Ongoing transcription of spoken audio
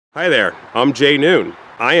Hi there, I'm Noone.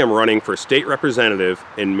 I am running for state representative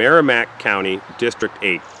in Merrimack County, District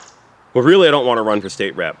 8. Well, really, I don't want to run for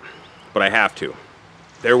state rep, but I have to.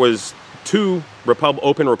 There was two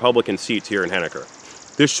open Republican seats here in Henniker.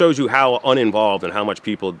 This shows you how uninvolved and how much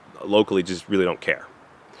people locally just really don't care.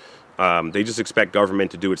 They just expect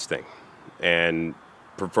government to do its thing. And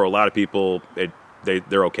for a lot of people,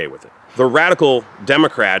 they're okay with it. The radical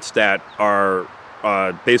Democrats that are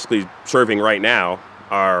basically serving right now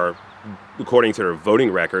are, according to their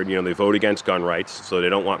voting record, they vote against gun rights, so they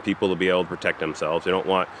don't want people to be able to protect themselves. They don't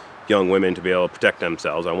want young women to be able to protect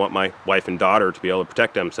themselves. I want my wife and daughter to be able to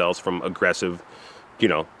protect themselves from aggressive,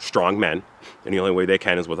 strong men. And the only way they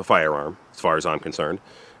can is with a firearm, as far as I'm concerned.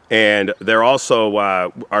 And they're also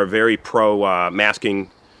are very pro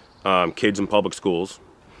masking kids in public schools.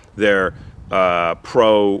 They're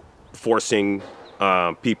pro forcing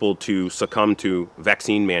people to succumb to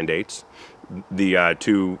vaccine mandates. The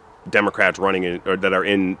two Democrats running that are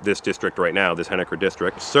in this district right now, this Henniker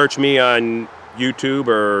district. Search me on YouTube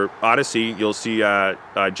or Odyssey, you'll see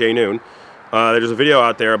Noone. There's a video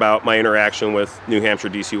out there about my interaction with New Hampshire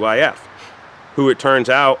DCYF, who it turns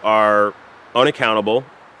out are unaccountable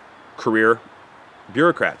career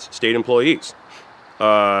bureaucrats, state employees.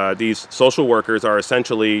 These social workers are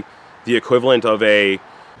essentially the equivalent of a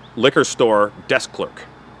liquor store desk clerk.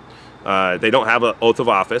 They don't have an oath of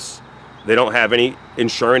office. They don't have any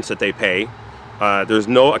insurance that they pay. There's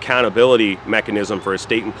no accountability mechanism for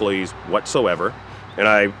state employees whatsoever. And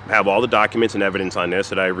I have all the documents and evidence on this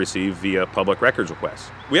that I received via public records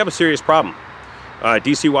requests. We have a serious problem.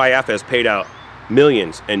 DCYF has paid out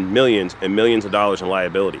millions and millions and millions of dollars in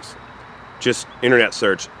liabilities. Just internet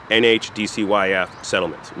search NHDCYF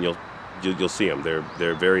settlements, and you'll see them.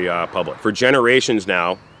 They're very public. For generations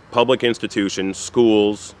now, public institutions,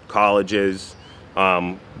 schools, colleges,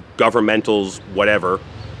 governmentals, whatever,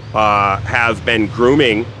 have been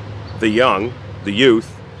grooming the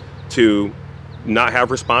youth, to not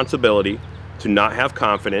have responsibility, to not have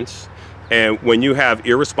confidence. And when you have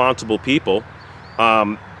irresponsible people,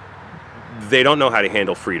 they don't know how to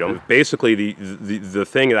handle freedom. Basically, the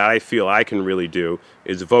thing that I feel I can really do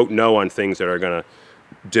is vote no on things that are going to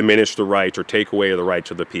diminish the rights or take away the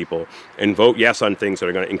rights of the people, and vote yes on things that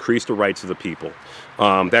are going to increase the rights of the people.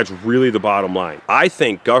 That's really the bottom line. I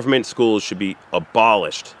think government schools should be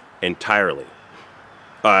abolished entirely.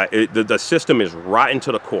 The system is rotten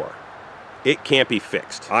to the core. It can't be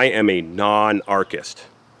fixed. I am a non-archist.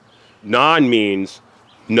 Non means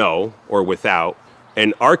no or without,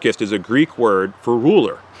 and archist is a Greek word for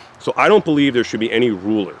ruler. So I don't believe there should be any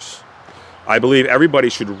rulers. I believe everybody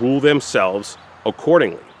should rule themselves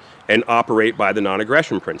accordingly and operate by the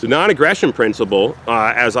non-aggression principle. The non-aggression principle,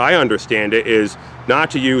 as I understand it, is not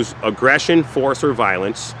to use aggression, force, or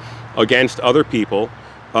violence against other people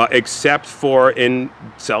except for in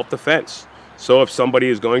self-defense. So if somebody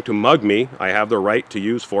is going to mug me, I have the right to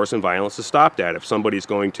use force and violence to stop that. If somebody's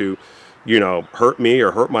going to, hurt me or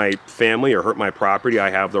hurt my family or hurt my property, I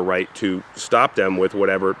have the right to stop them with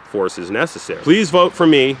whatever force is necessary. Please vote for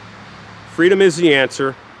me. Freedom is the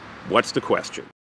answer. What's the question?